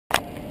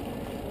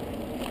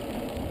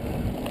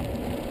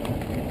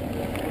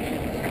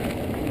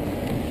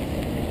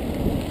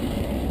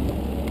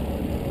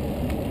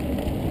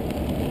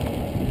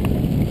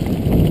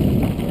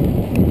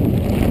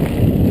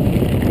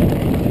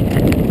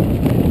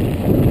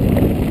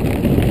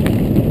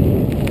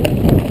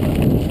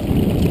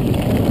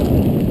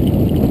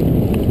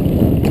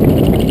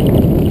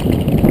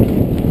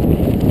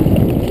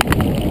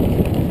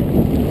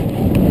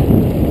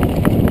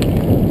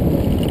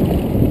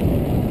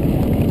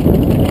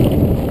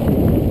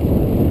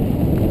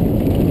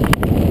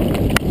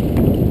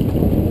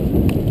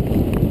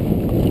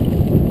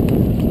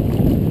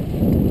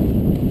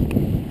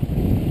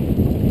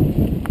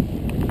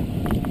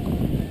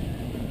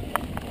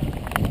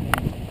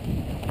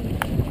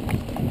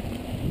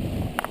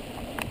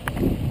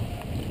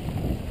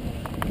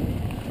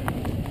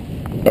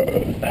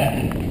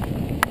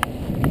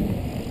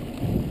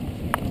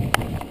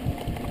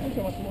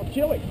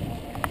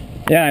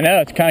Yeah, I know,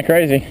 it's kind of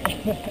crazy.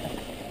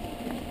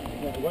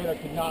 Yeah, the weather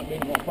could not be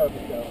more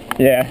perfect though.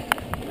 Yeah.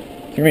 It's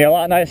going to be a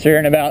lot nicer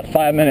in about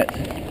 5 minutes.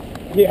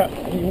 Yeah,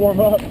 when you warm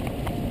up.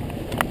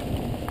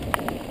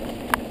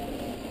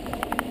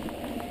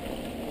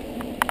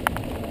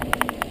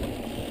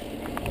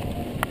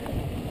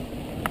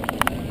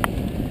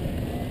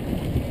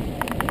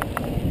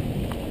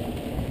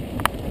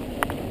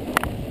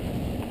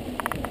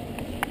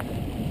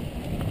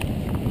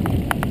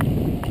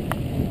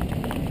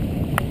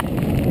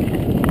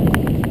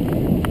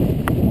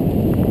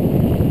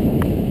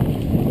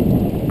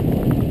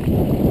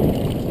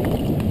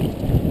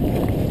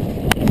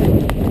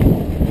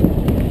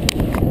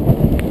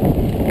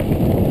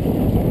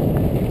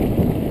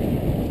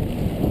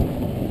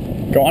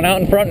 Go on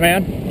out in front,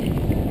 man.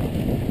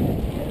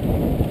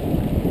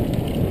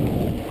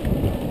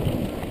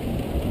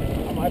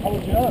 I might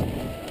hold you up.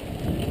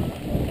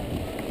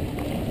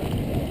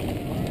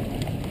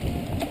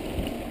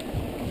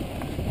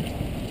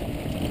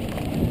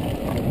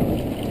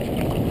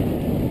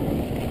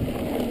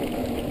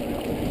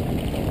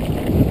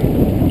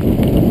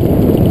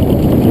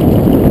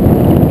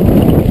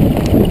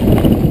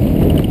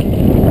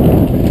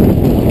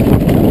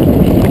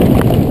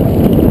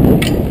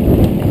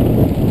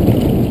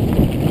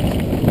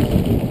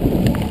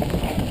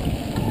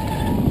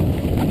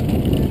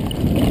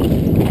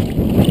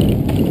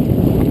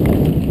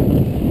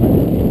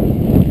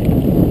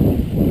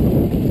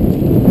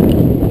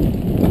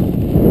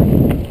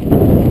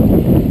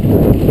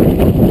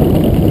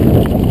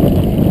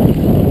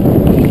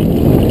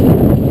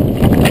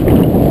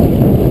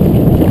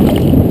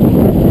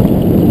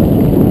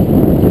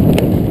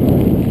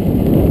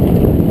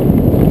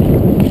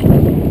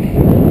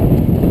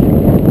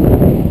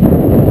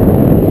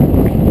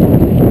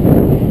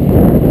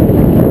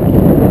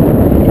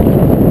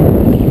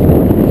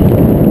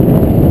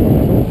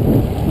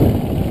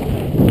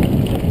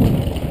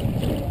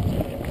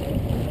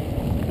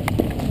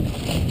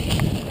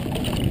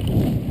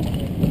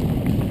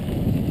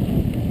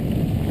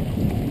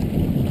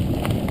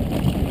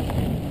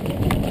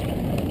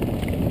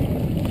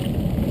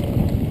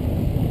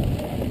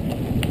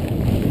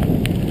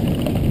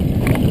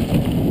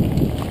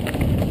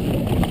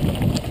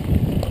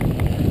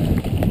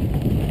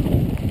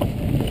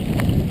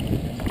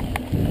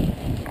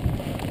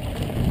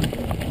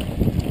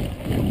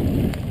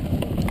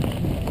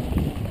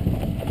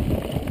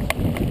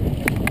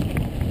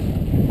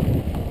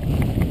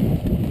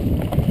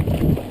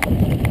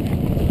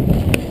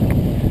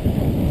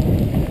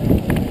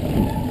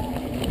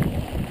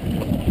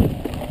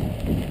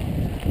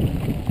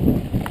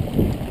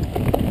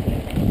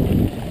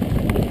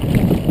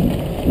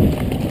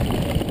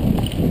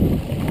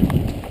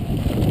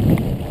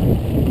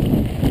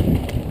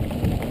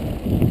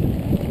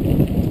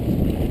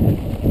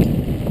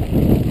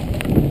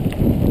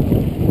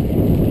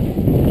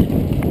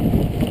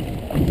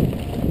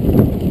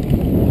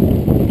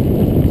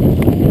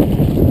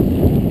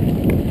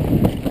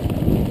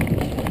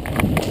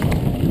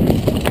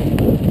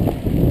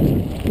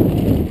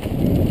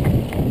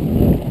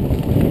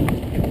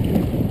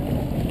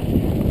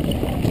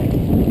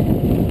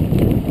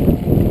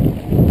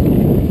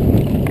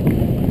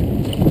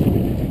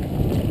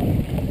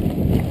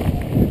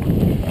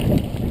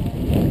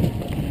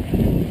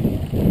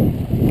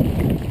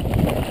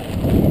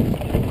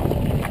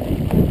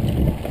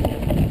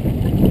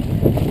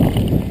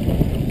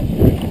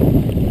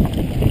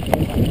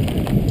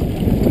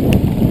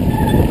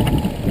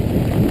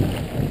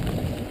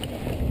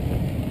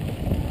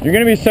 You're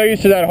going to be so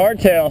used to that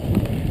hardtail,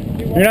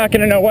 you're not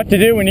going to know what to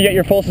do when you get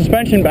your full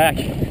suspension back.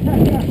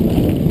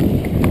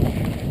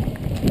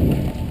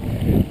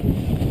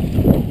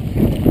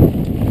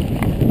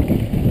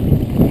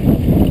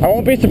 I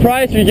won't be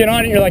surprised if you get on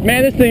it and you're like,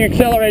 man, this thing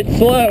accelerates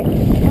slow.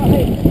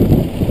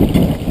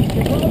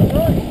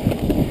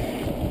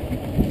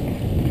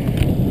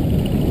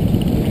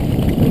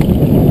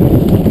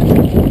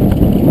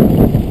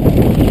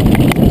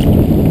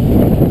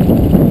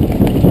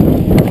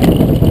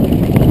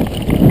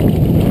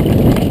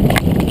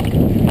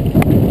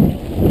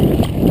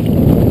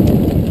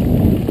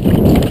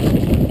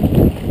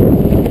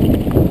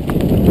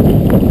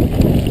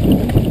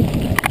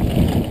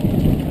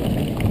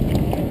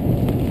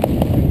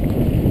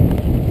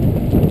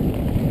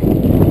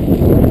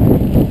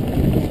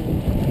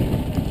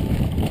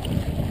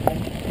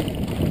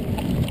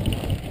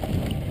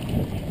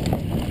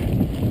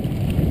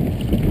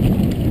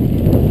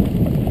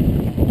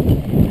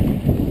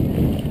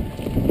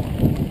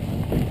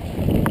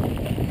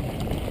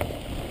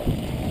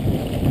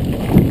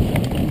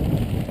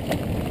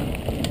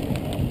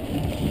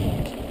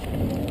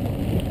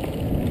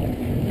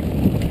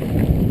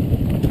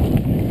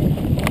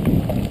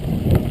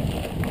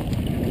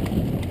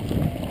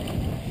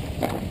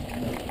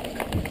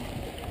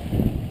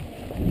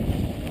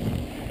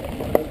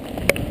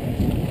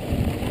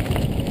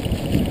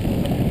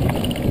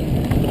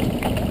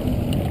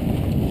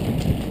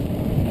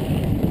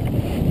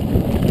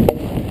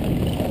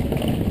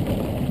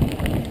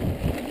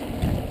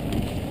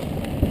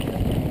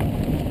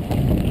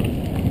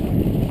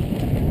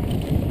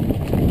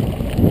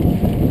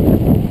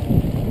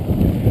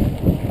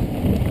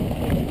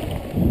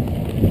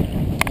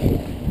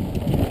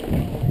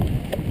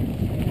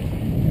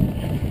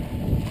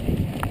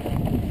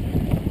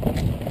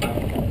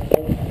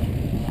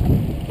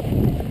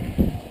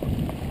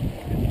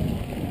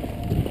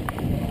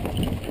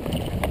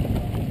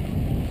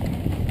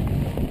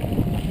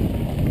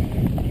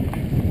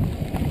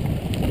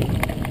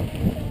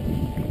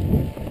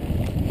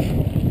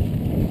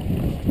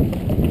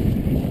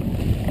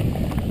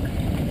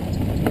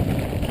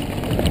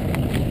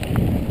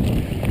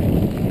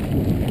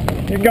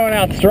 You're going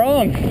out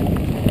strong.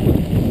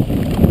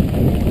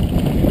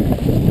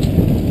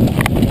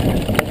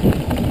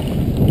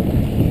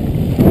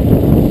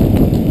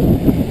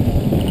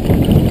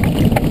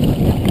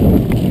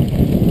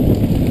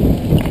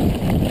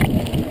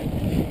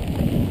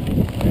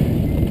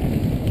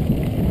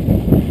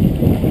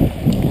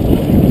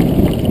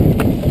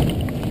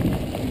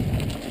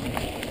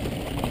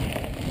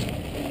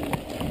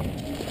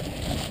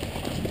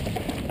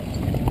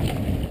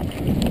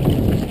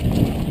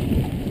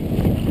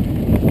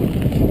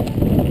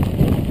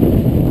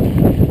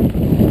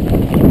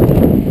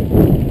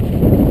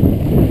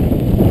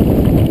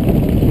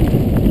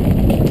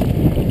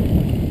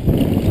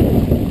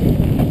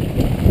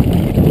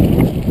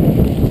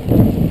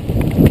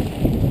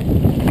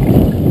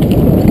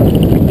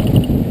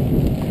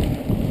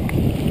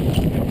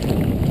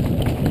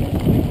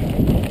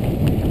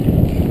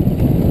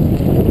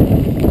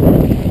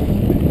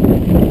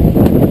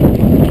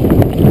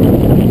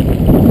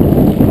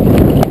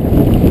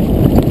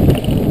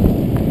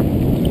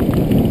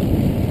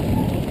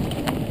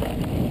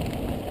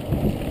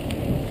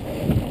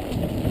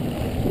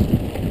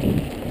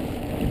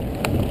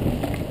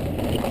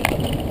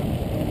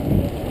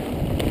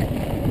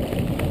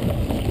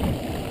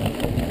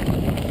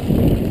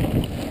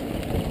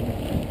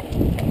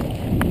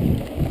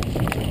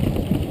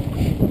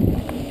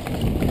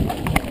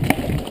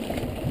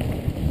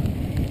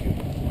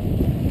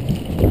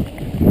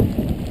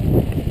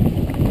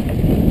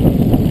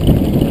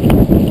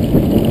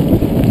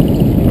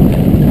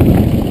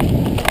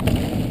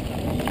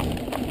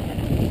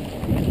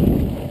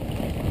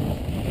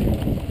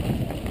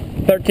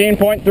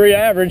 .3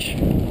 average.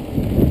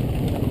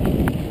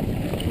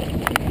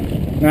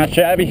 Not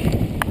shabby.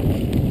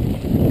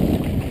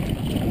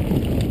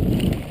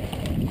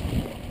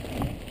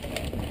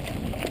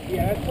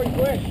 Yeah, that's pretty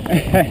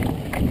quick.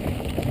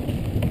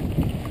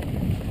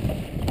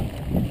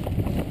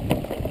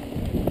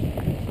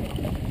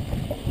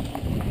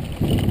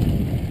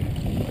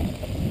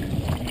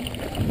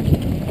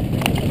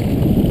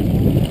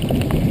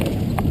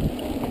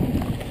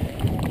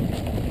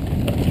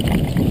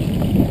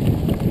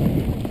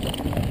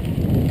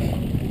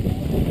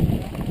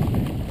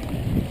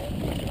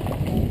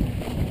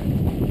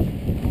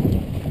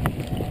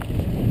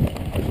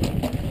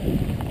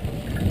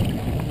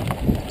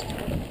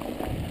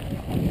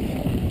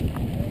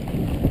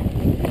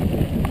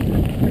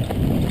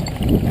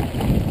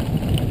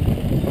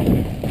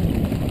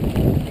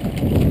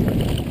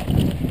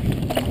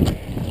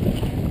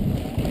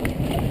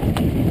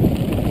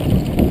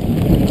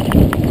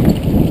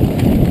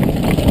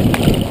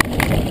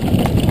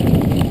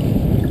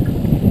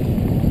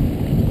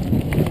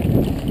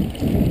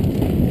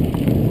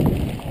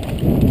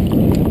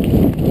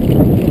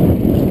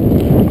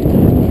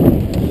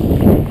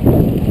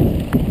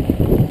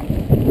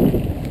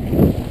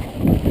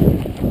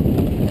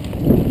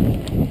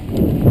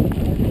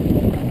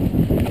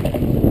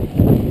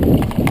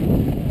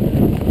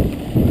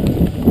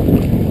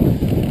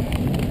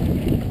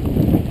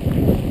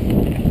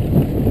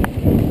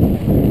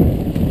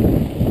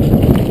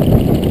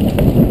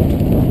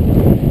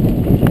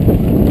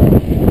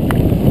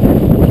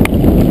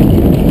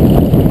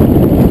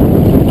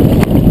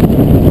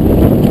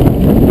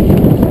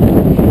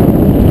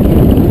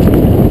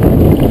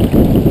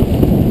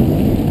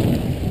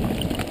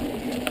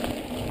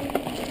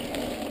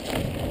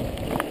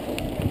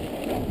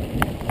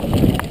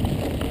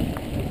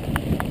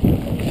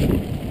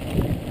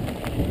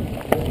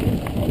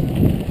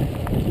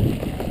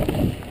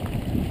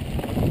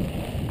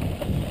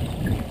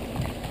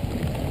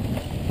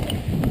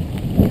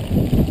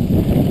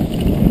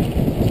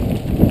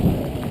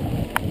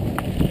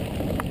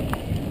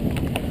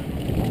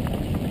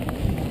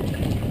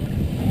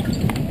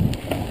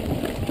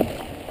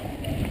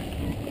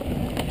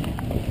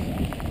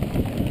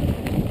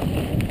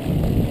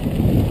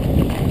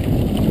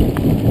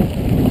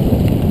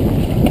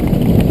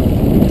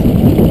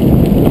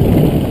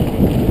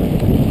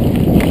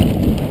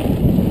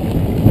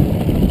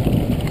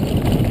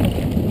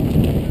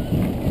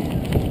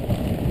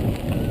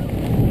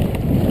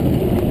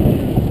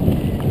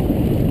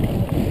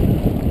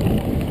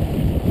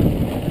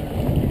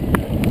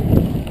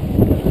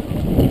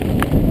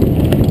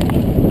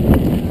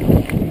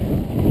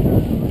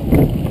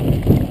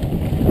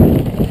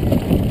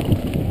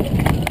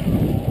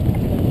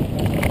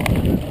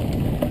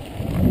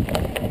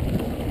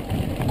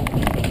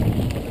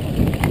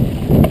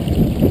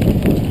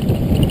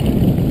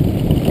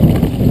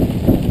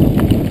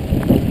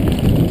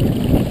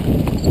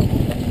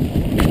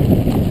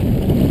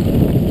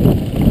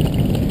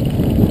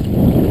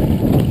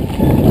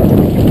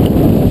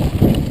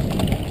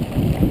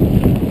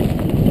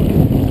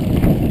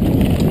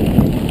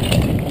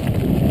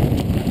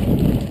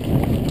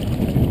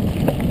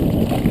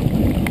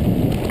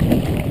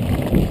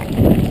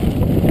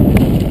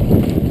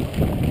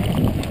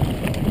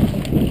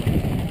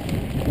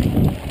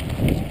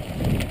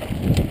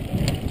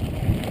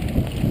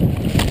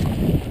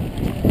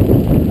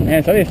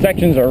 Man, some of these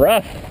sections are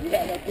rough.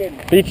 Yeah, no kidding.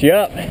 Beat you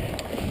up.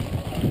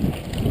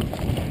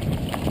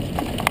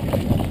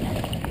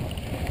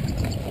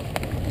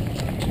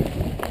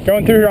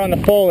 Going through here on the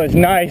full is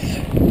nice.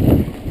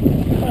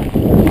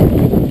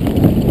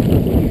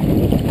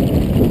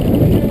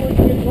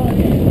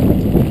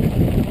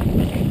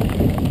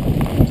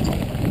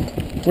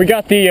 We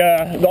got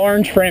the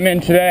orange frame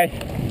in today.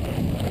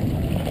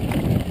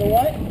 The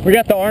what? We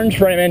got the orange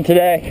frame in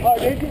today. Oh,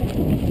 did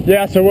you?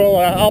 Yeah, so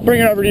I'll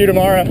bring it over to you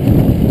tomorrow.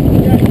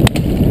 Okay.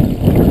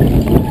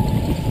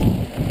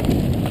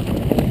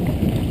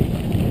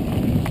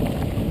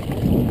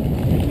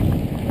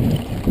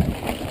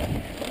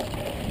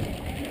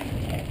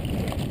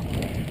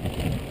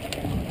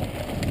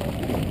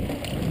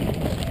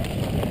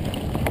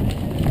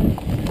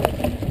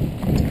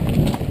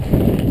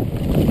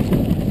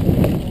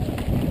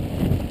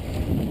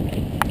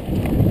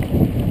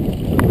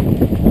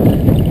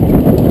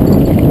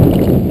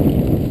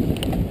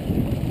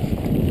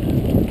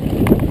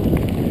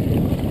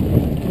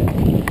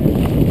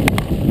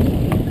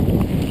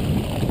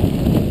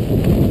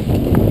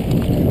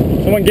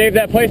 Someone gave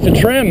that place a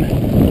trim.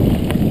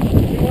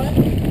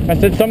 What? I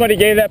said somebody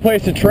gave that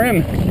place a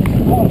trim.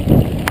 Oh.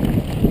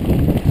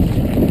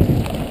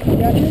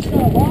 Yeah, this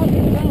rock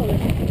in front of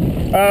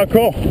it. Oh,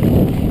 cool.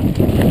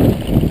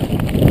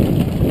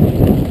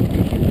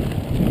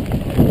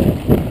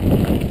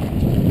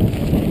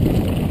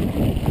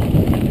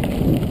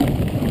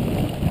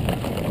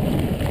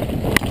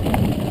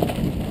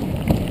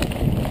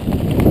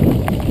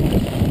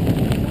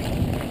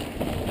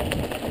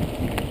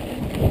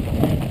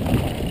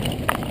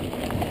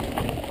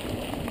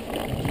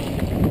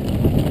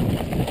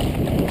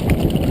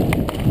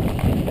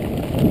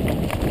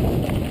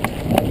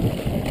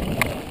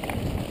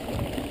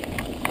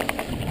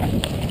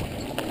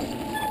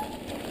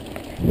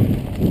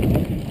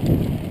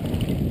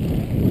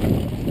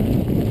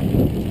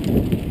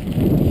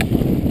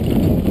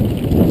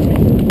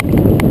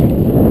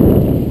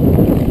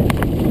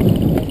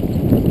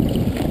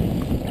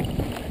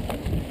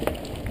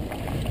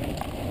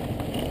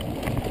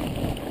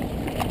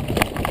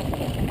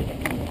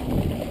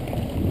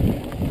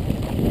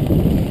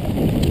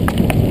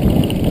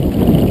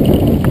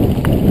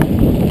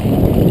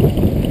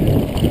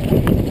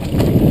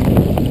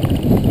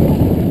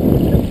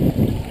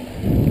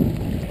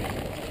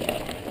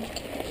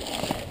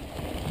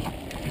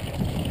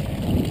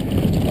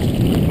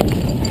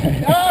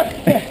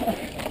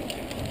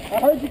 I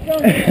heard you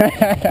coming.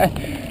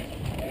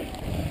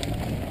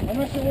 I'm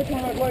not sure which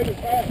one I'd wait is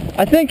faster.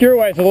 I think your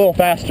way's a little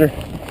faster.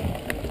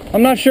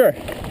 I'm not sure. I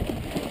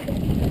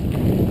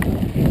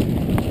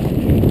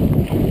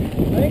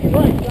think you're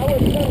right, 'cause I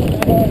wasn't coming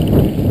that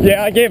hard.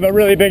 Yeah, I gave a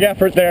really big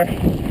effort there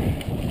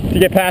to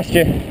get past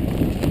you.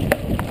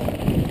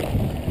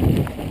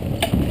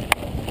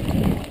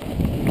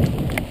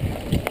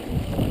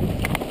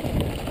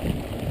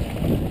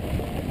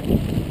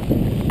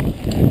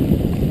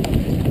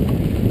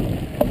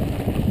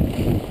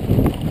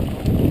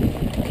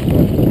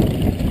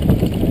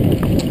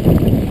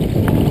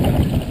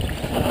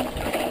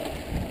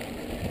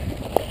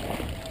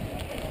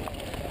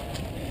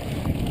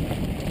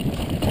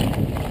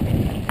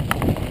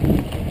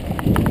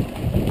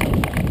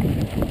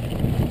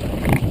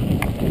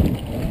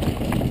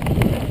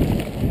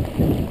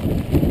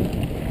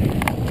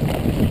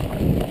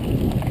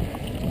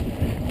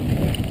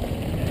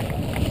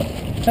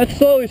 That's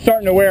slowly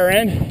starting to wear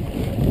in.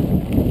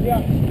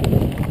 Yeah.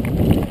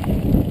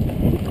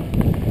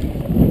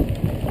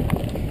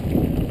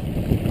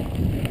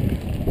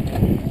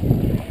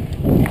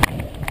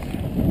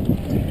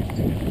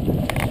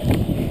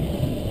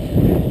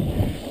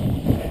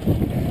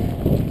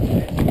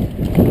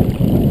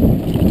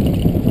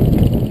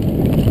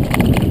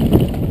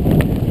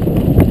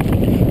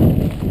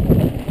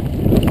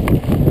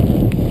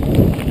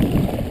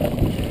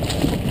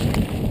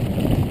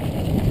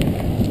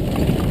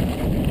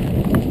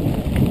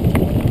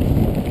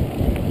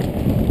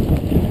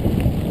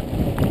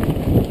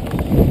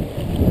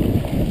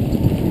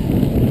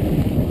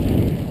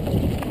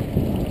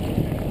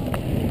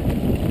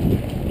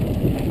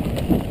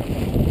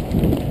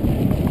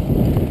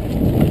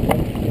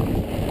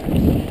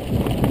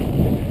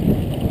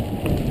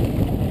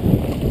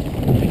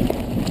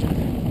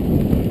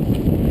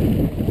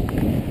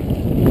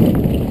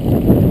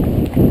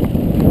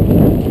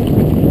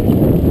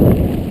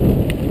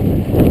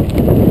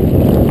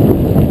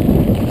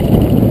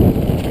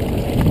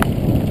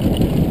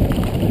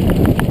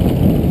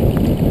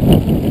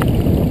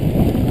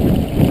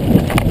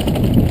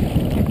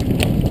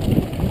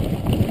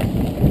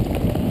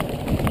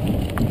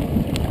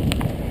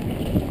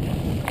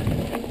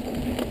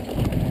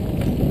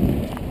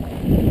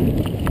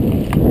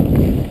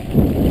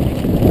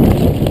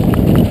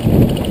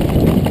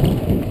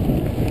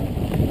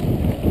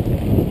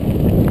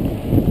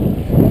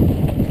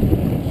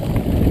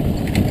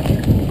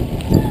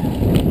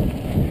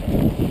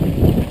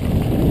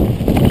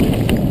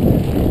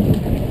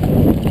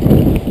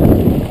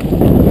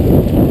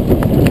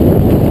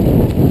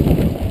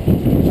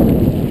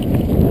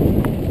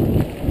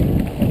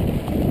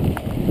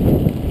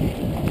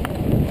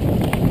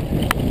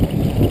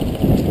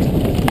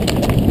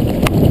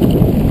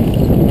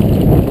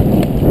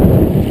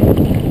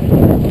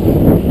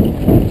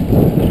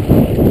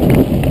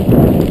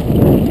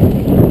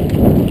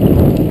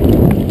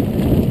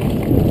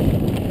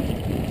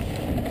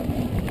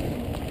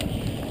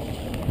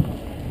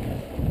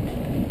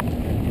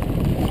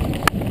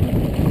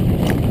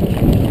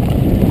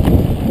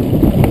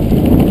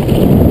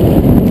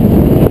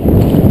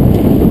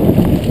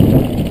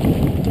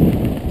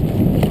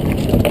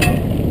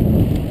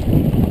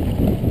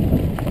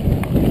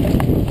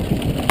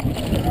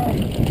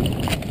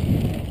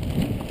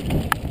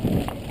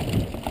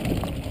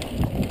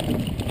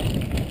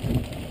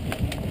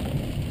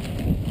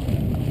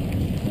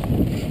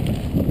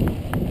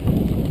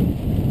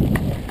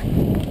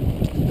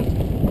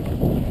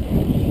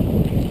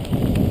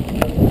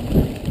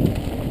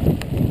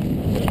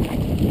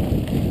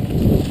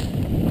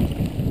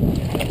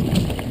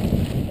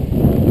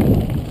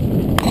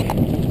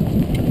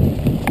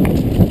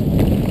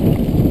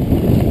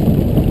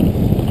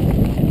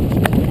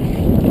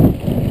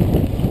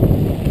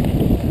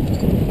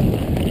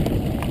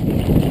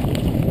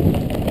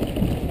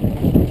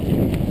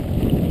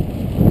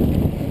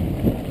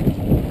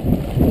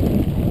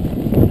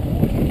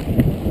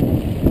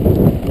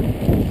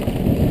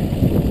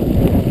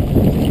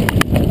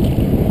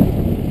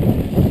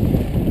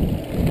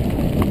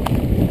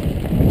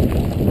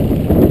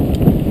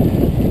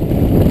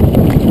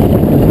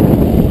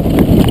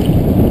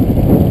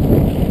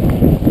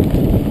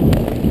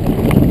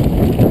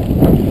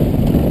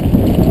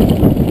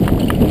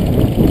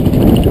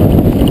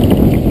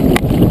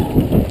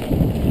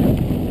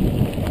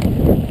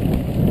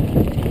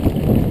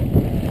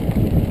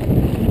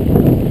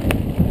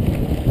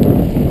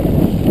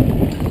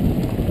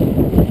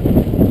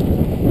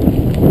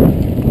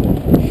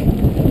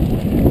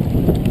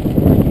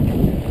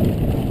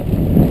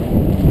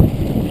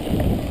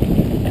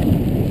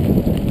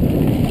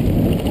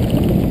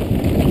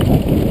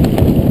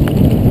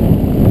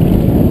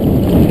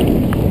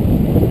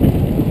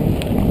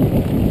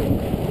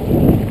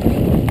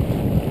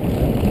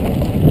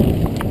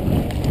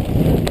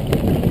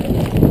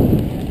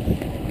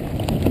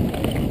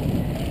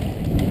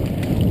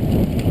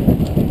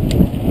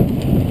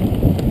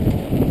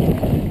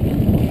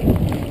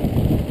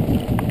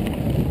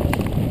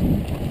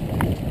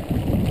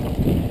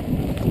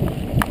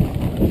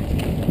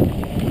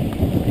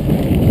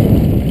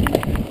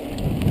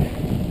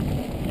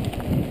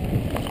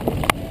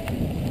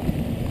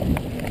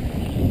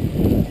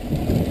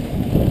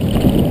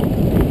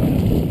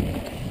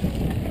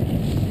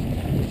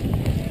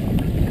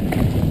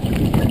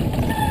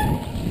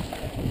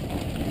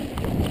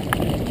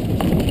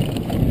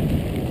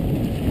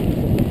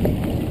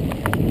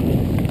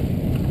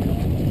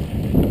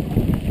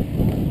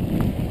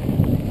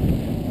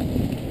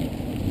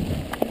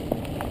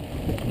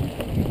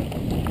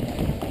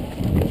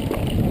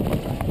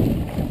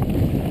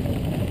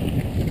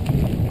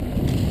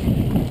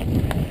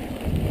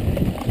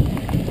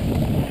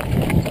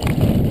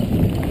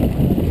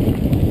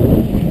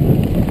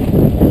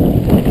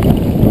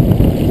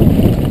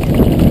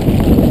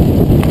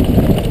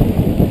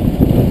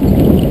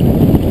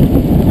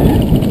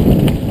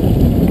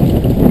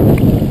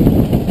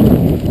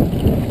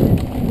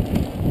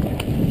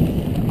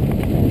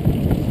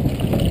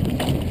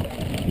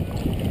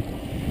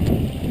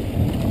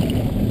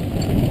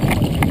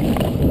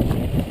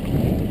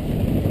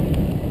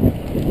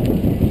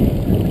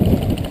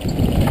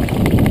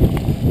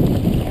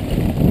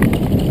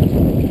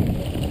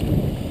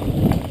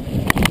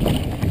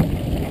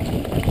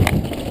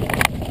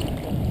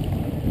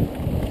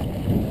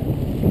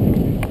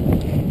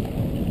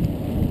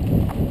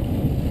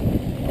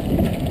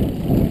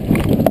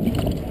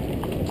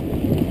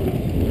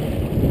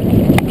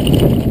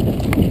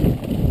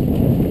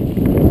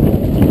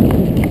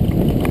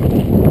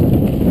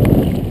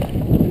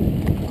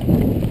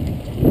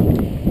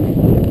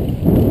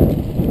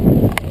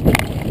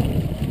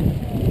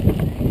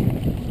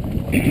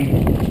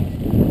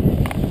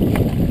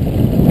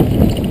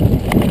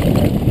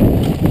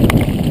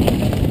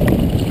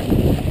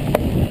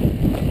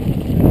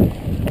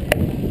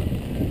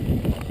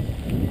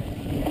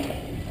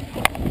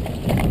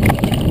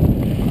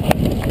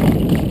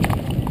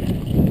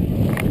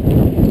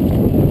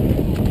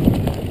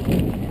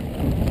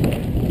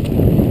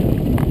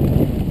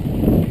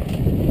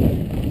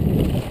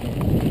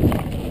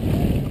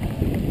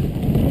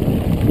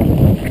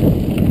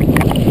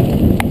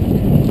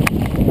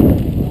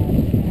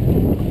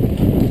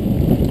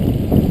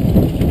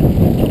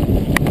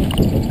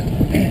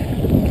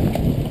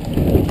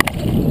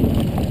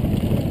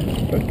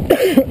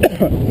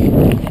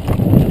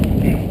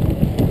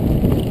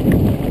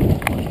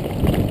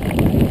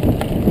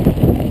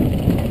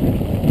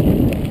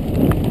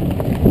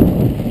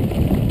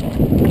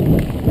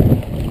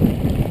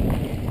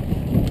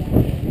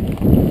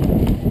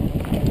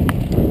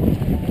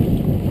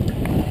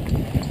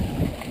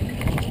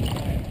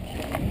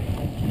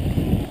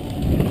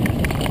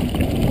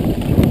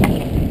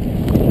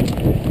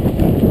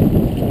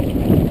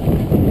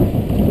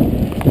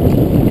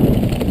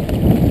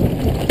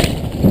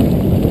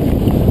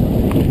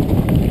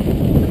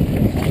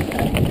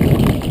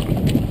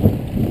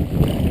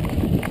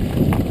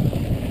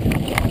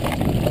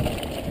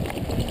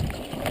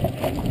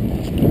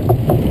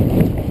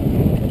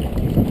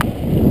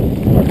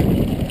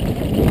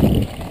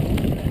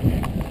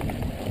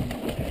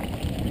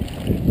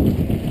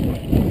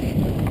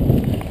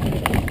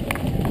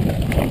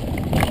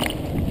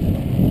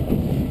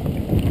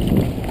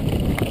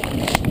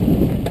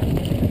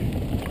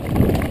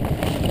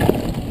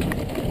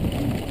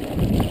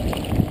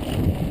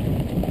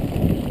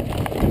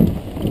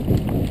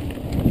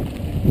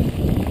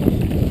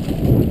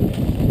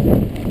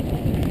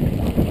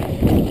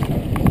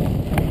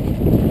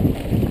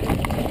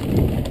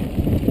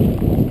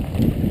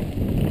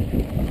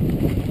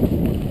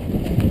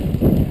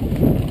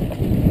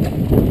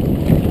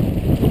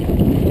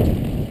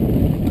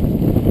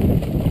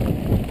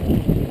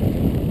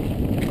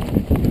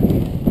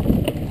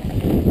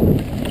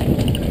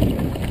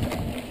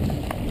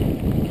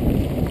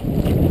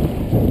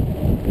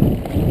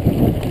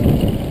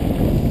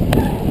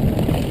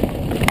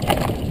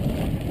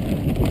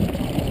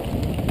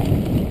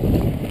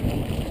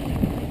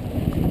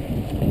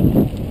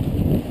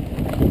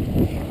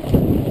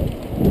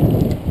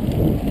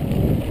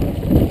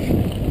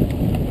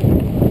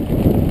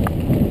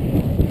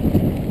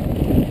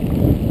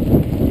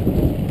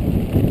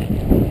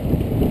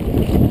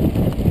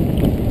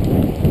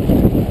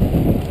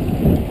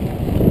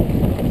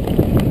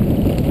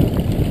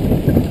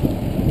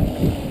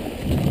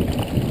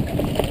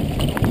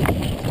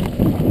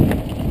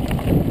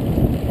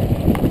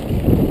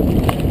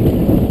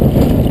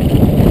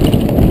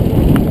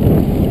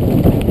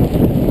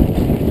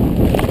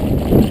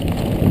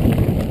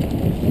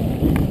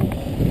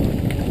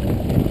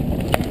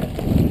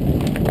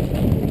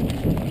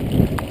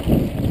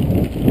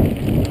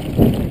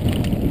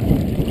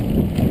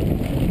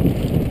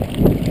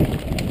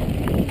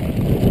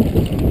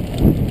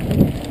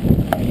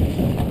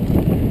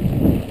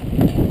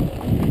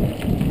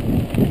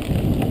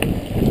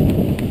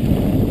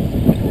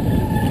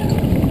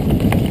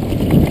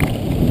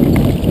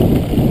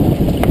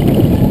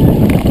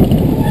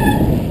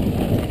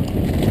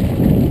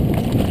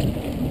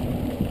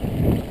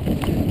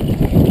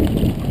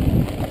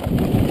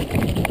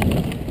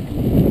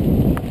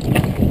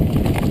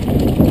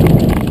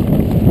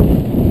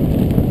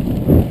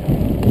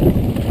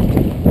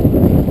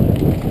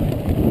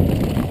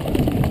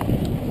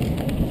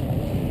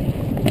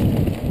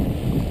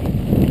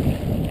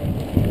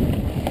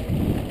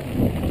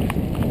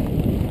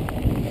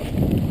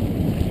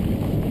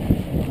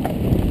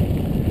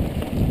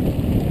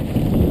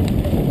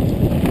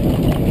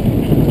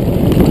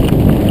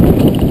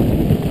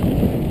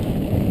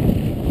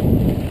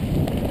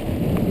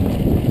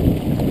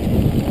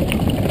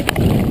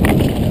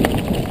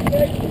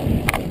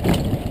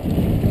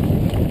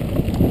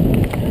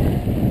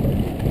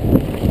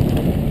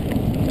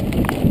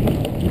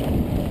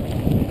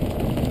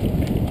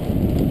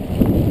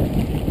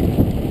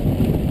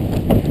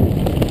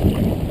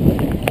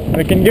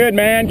 Looking good,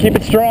 man. Keep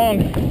it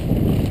strong.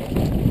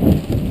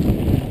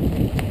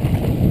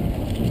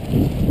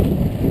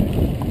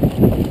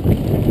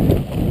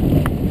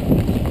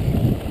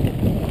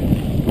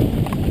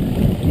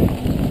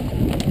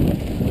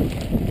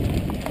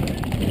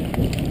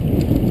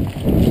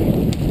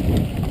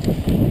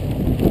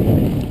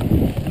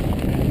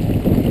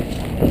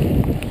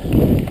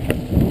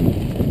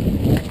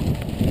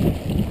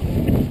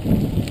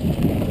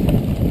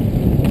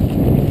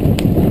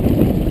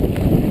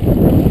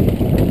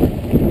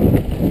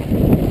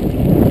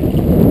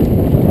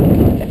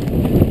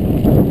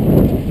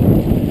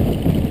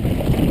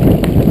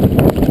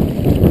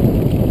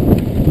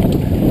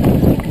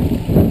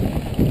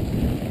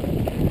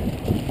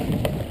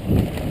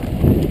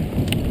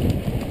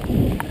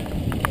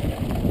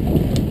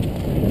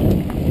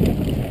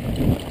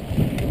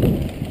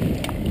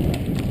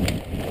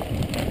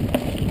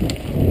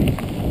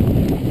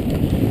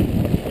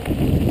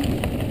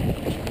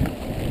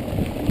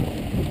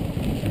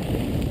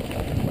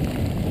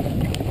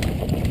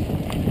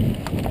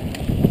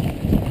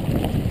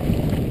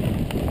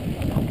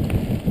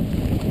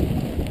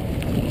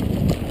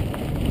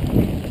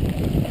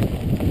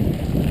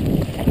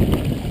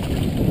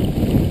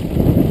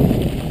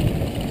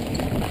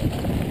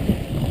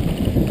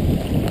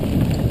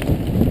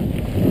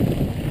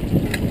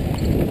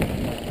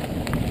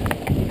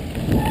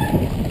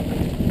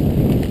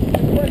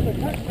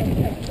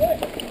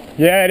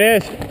 Yeah, it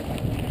is.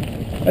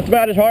 That's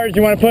about as hard as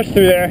you want to push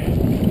through there.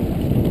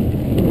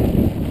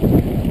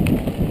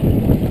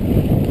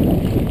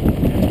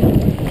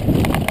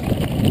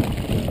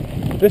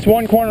 This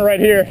one corner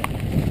right here,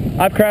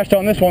 I've crashed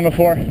on this one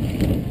before.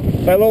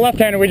 That little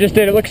left-hander we just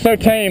did, it looks so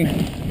tame.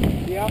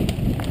 Yeah.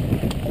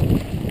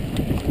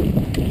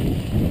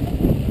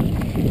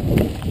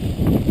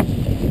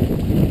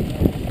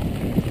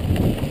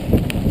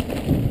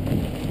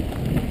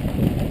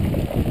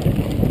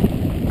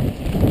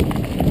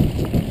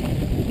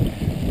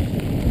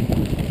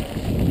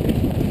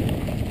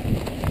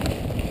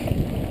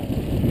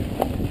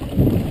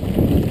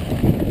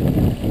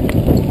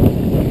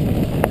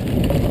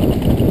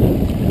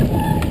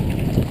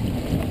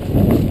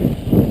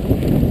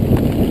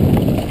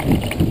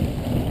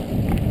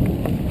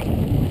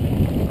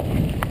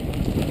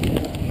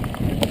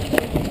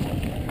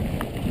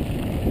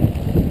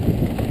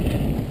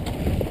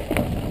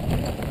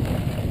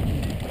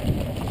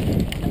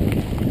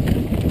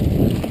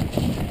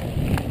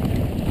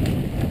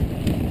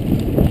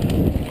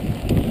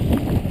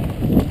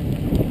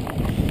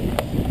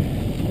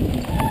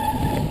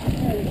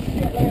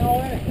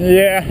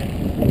 Yeah.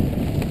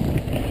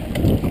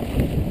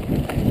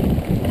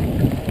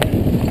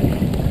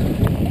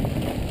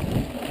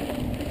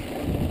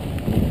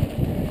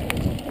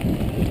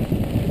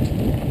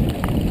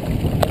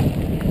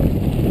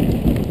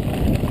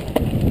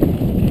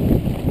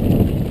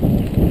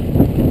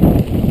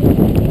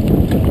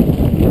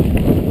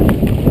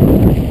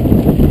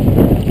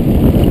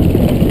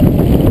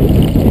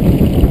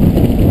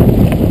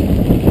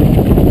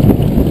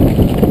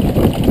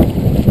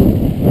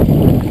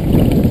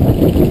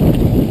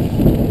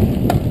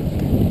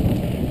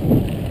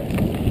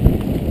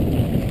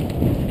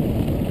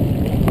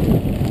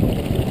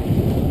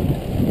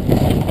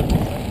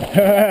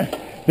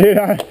 Dude,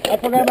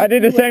 I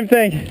did the same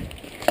thing.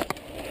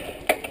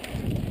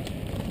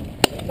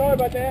 Sorry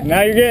about that.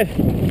 Now you're good.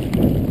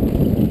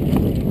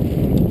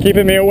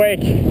 Keeping me awake.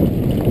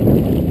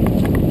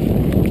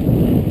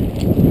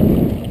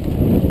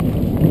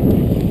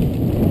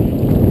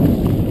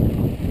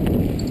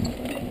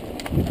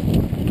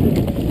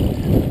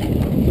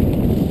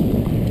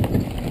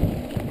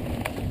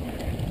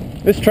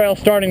 This trail's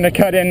starting to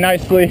cut in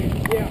nicely.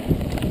 Yeah.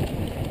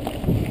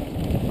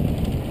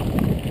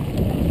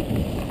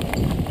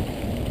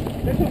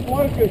 This is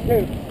one good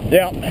too.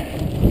 Yeah.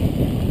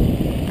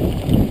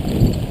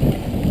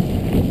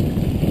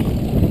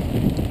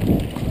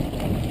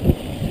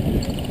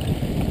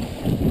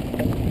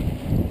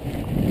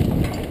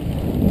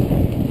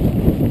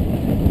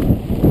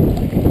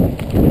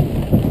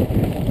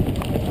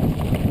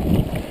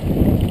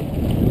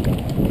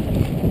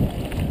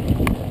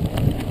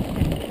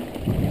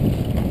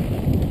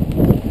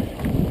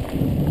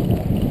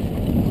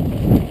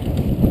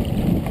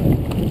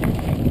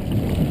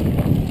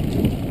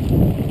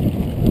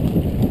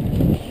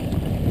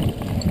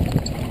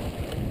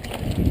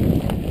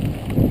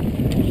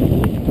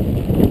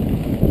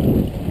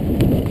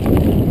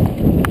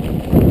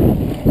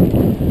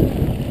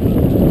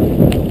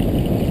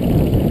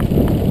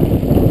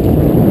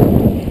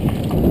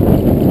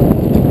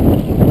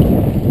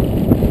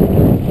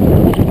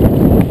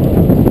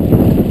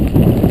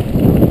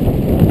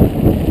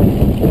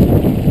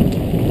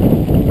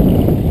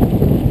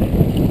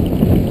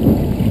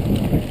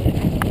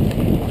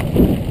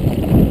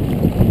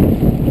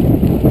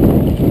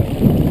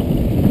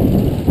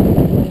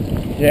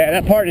 Yeah,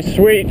 that part is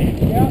sweet.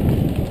 Yeah.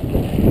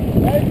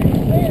 As you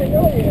can see, it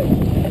really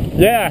is.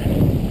 Yeah.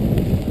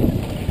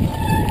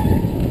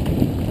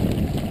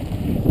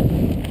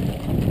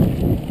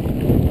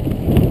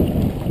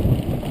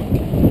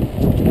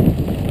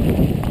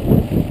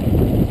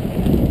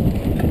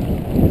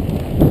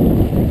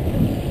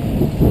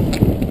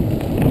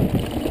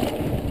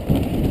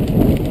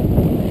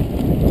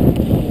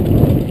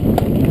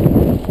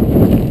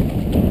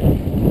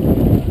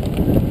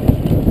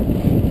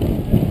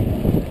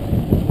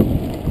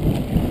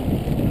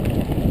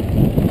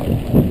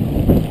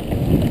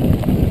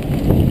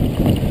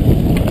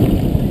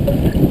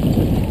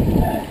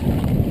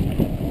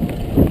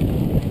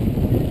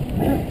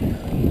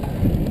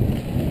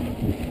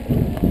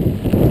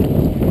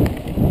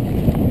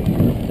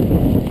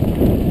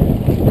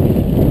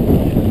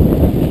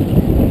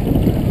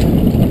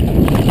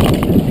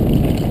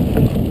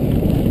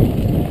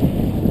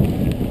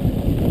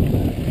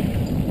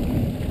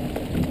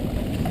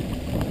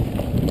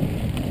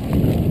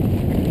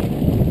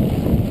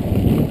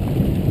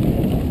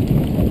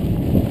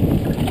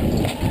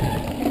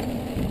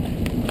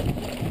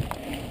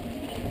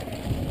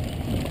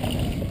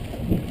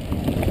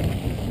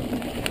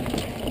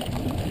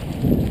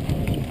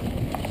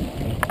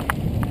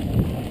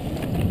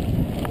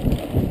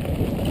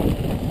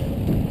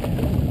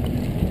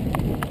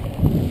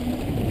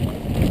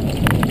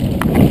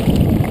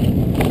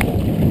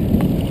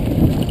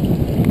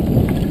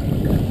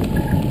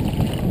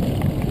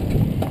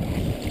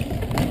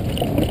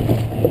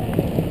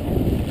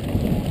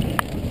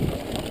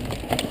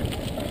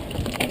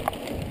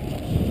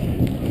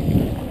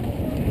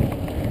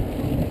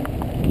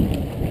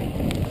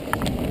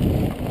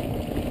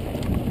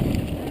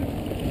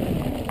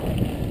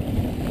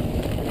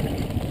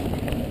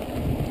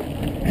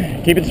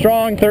 Keep it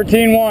strong,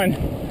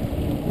 13-1.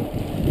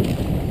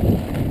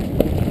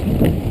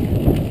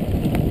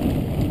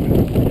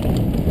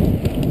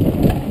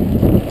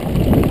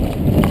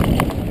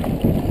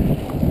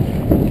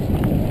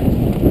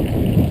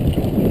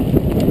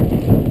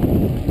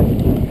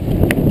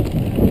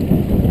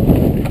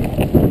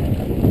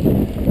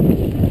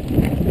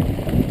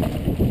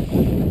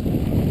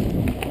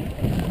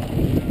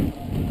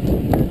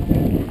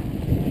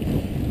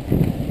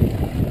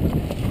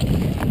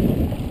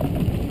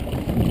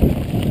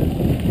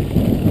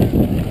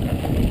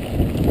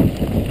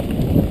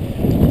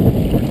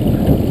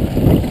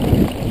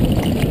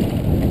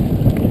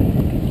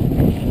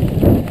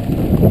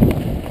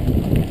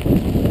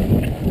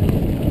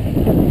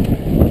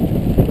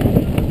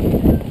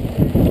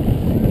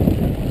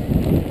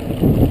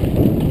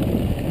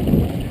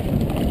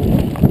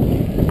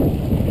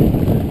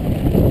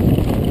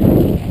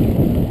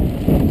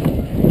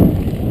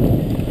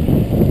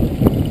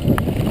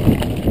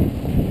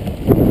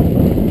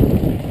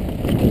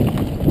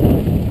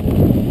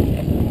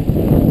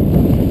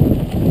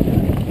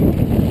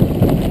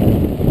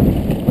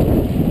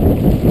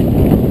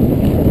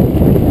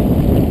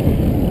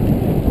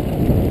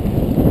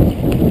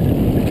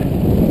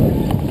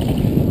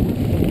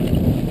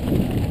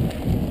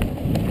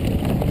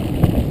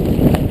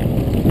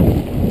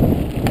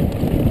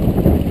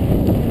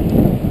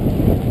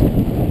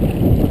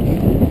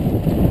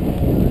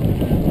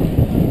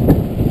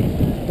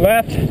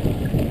 Left.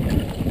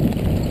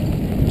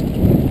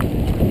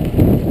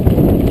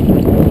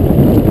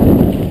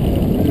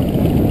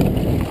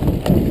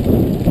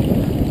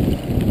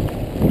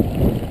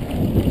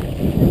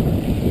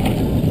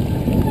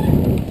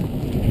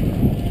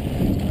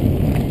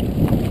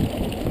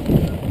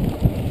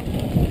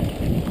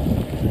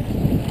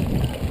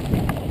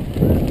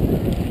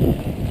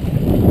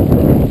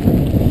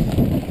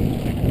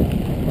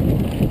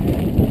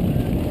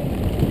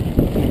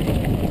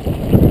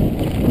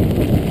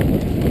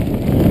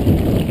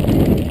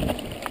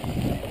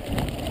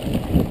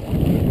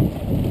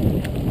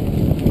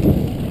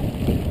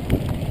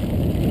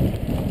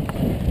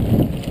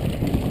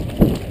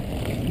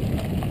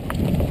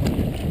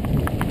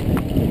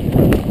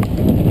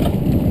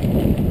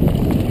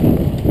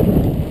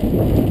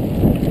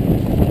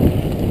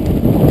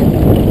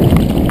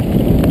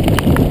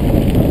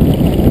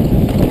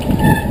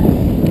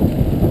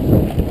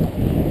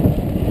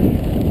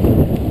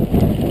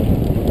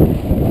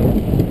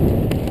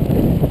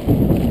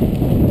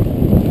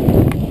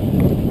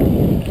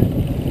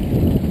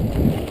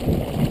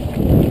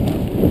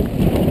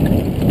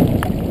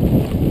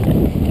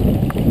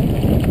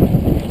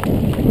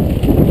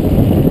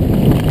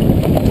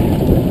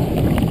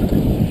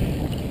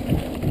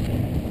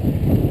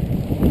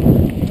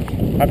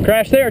 I've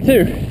crashed there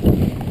too.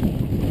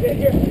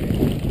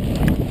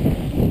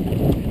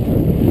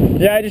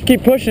 Yeah, I just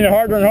keep pushing it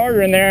harder and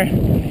harder in there,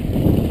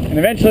 and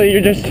eventually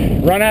you just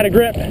run out of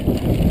grip.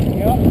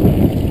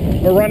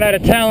 Yep. Or run out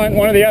of talent,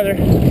 one or the other.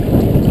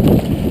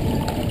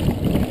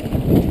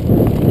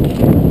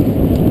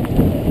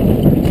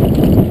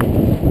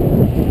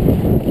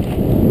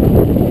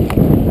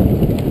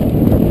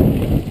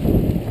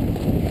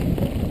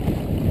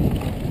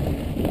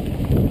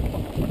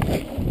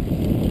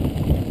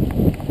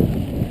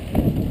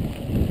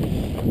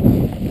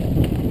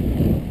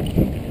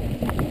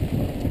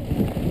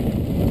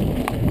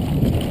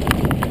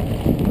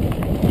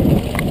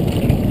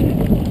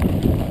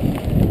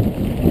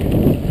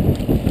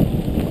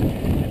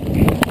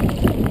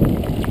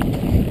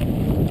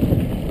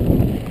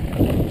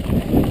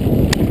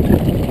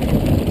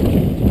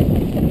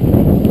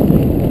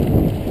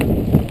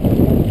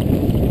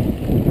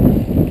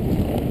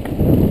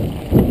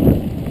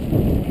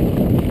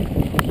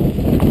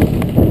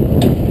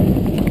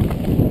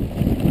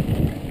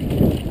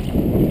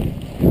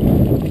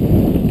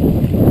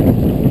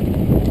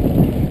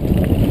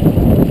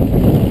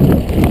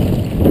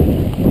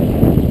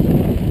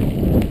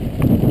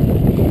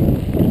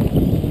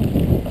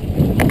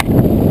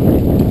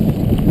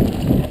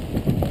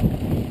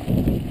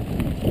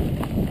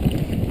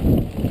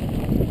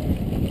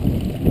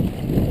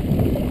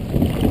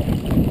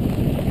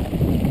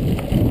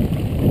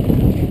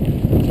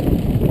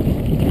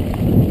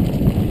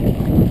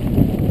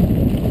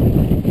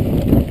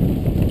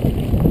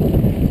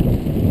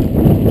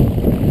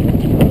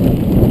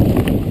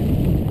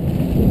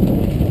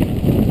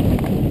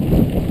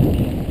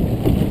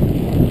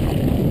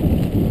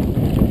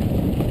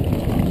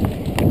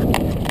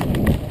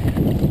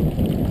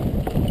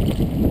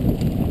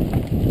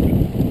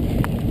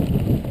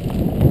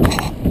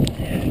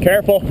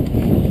 Careful.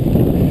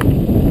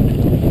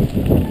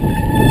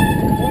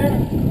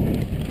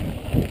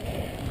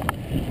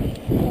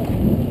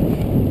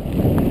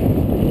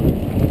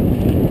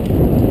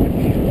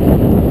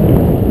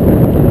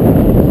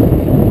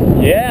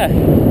 Yeah.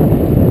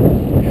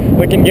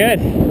 Looking good.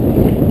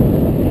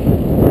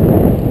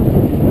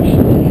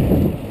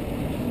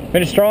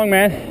 Finish strong,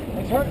 man.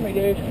 It's hurting me,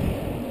 dude.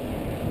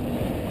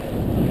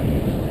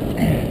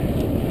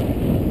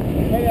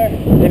 Hey there.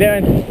 How you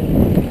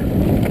doing?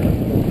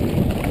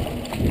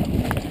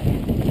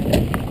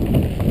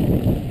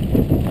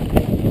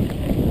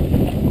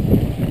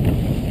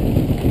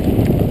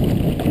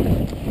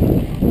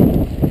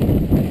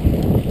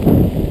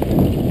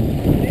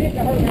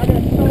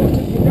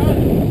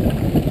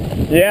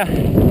 Yeah.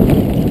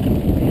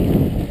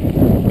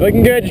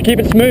 Looking good, just keep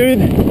it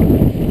smooth.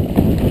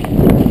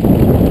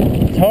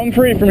 It's home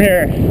free from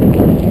here.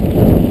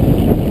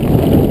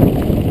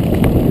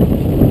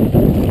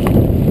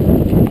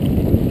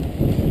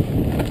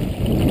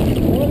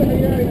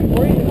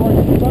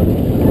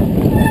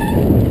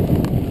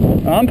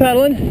 I'm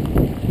pedaling.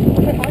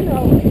 I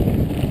know.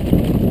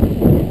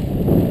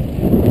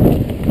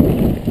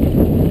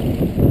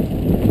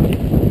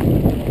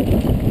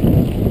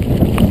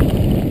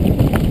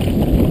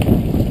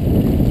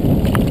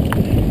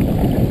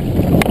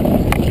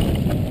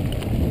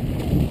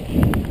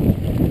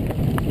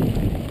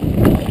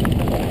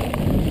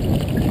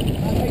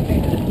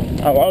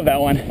 I love that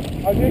one.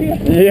 Oh, do you?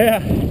 Yeah.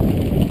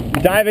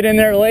 Dive it in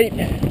there late.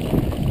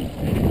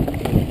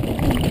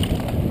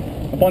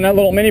 Up on that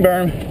little mini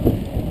berm.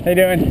 How you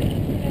doing?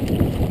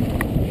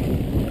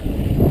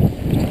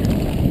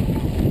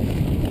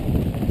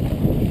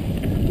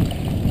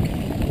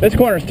 This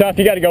corner's tough.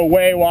 You got to go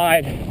way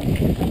wide.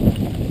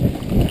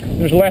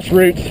 There's less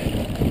roots.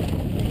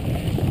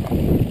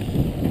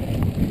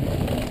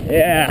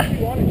 Yeah.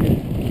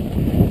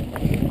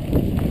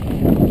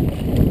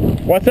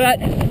 What's that?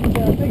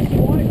 I think she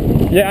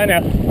wanted to. Yeah, I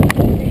know.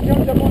 He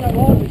jumped up on that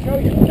log to show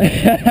you. I'm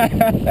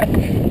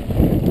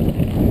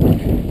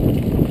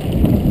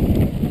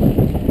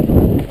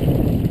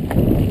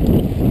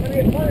gonna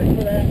get punished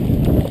for that.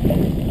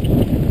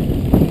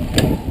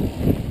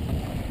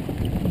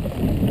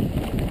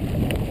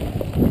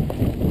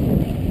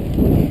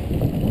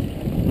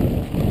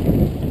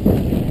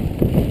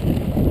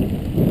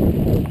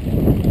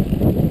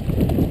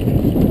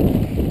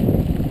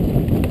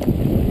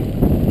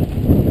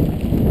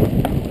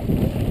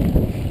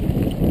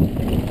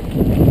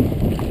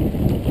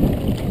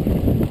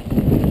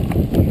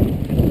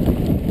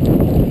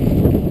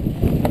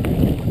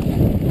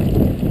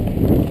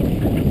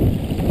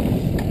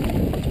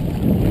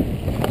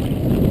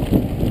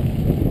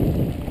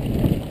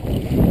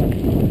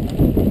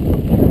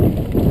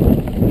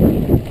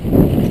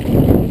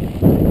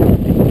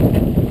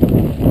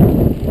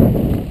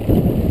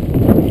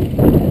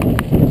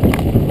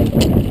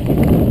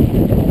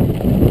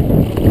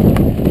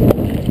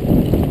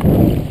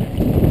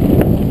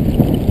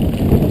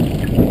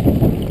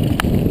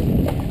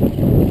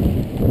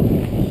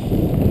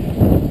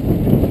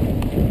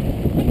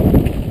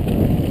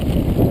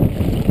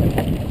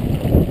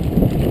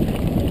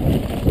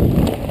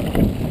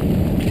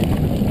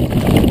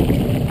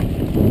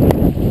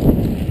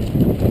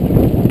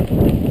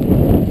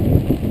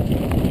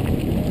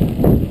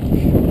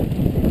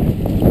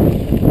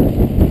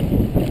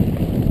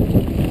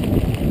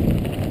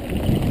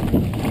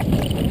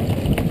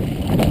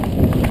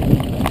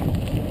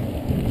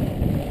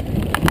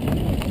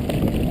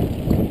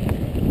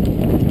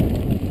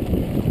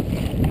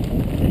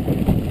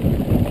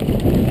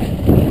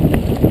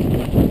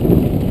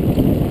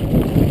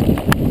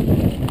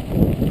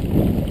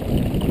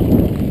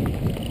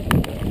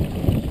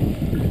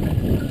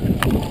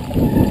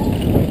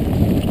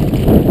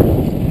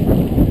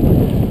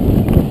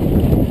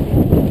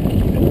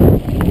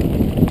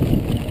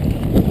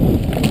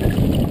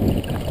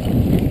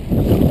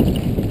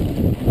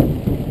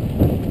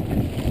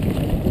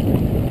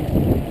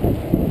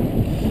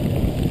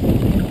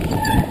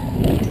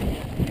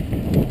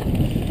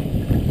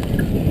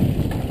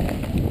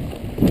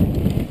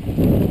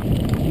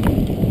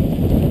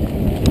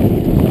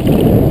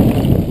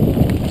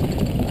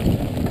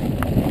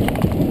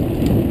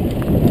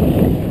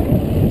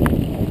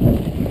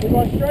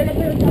 Straight up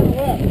here, kind of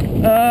left.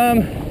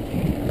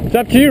 It's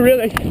up to you,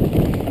 really.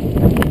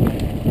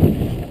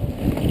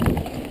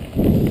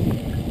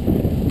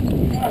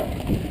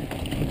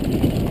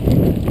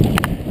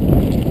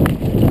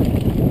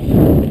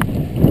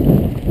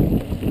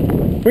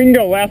 We can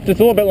go left, it's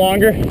a little bit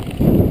longer.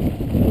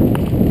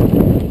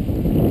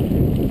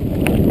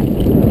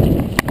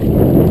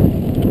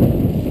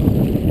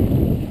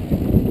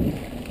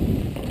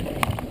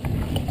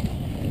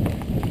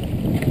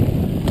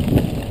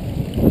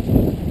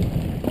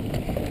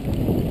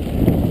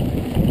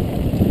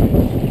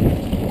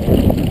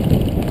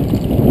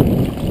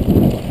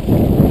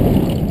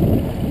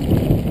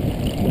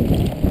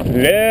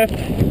 Lift.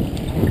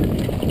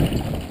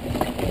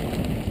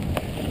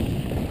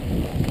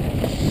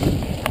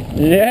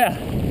 Yeah.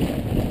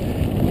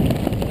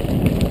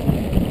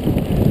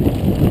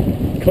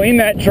 Clean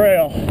that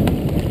trail.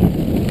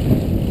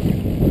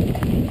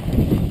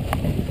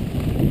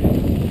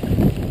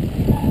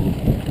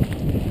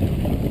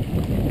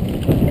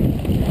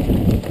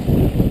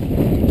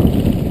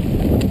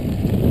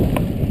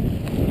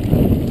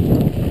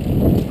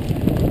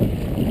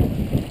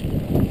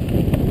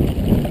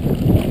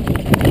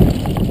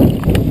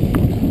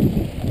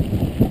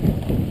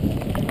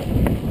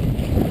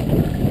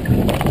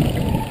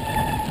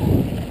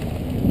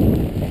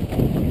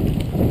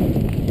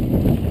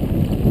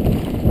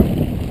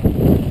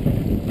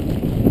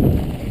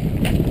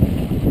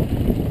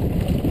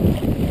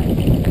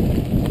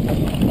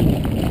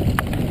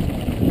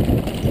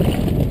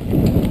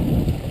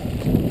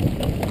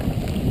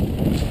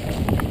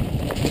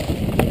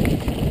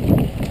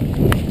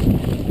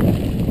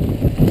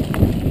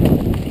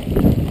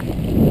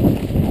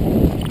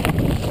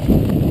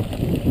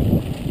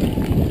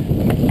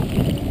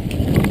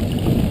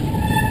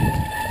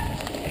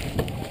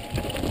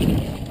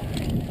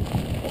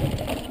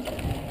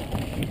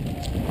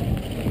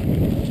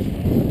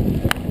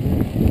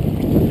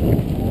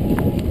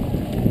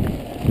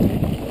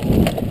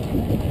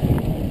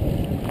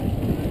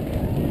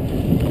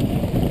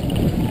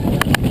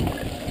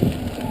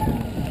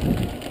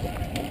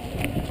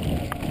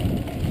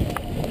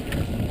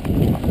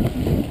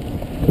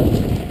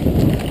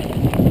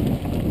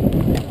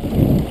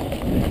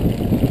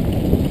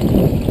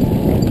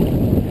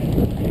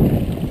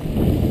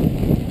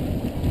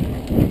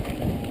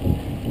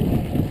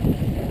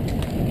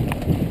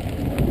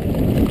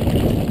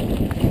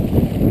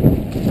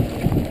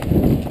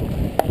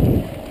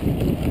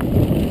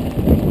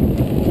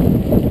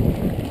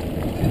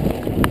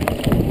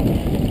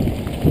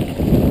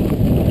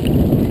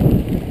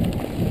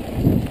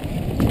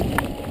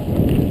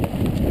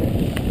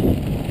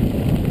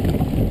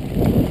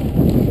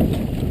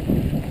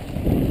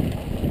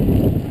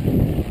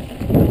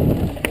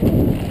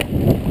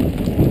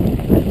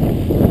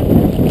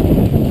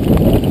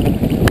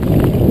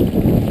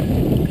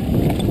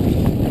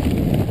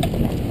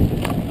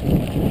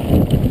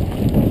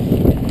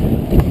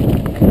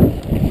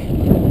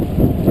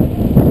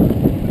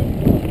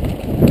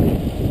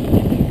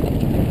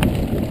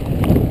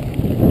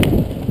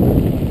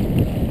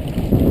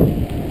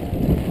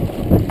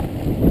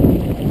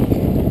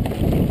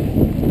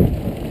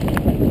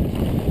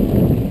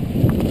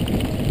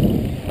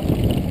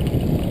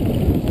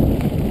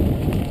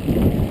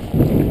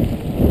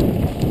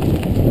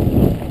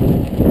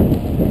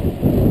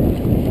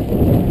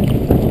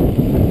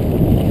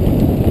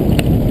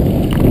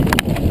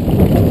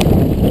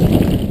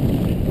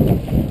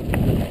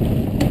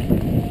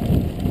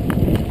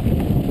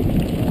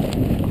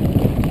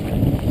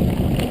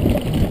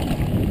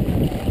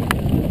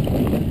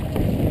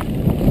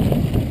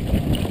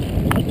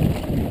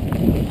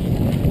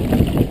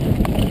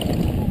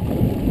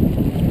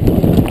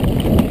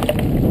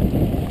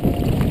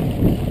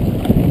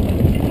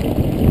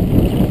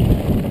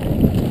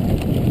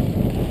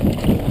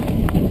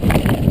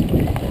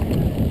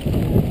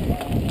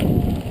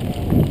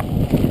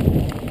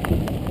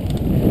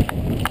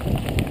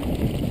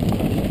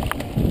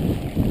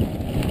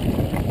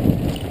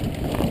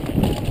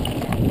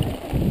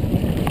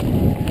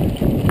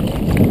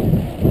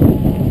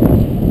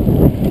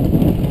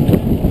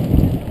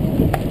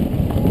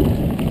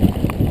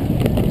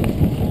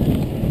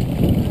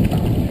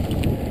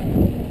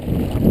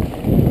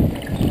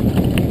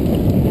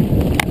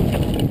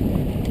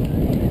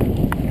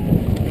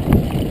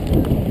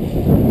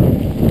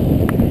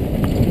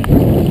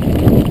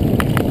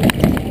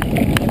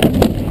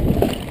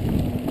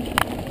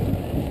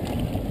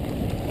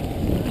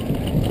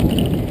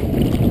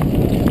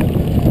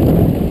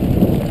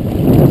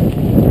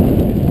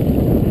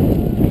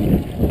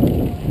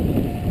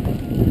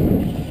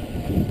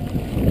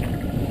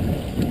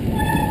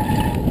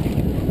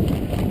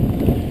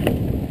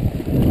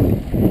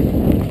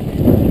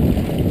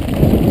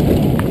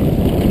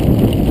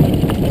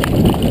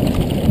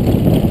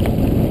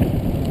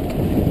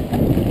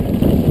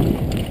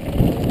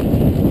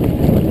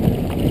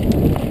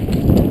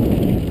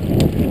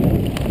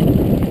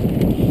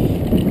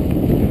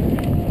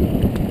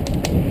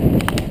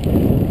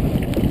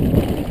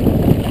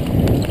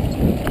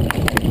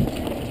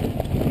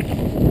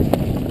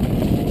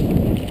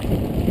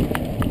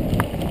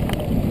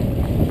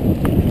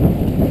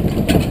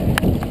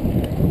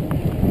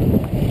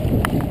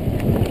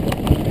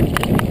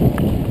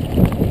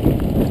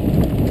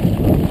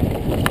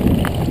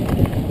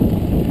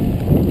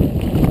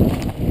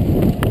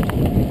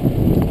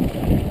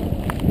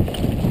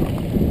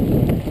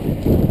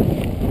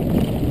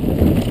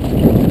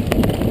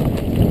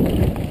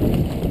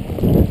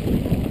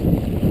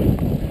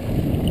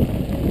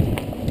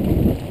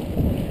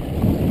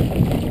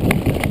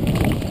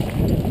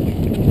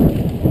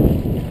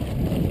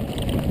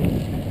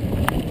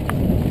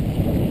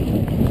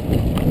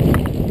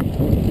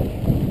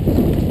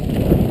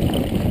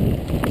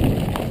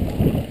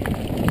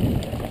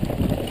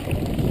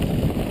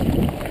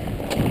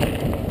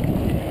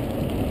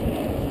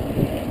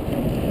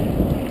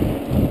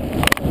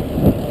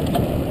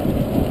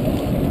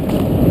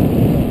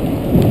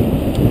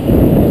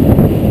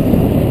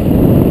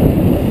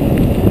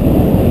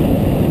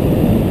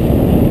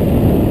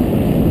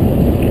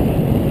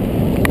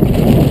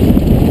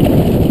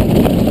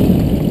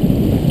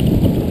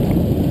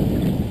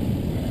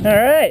 All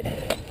right.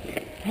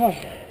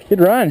 Good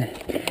run.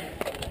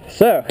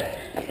 So, see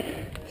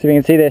if you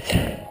can see this.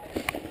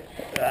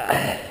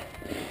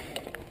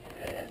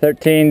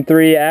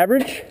 13.3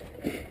 average,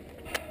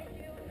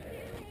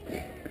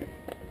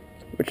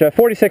 which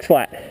 46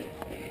 flat.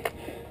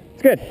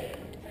 It's good.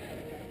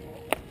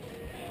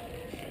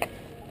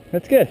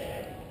 That's good.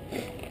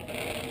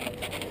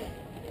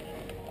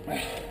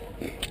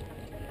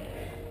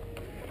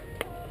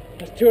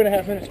 That's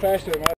 2.5 minutes faster than my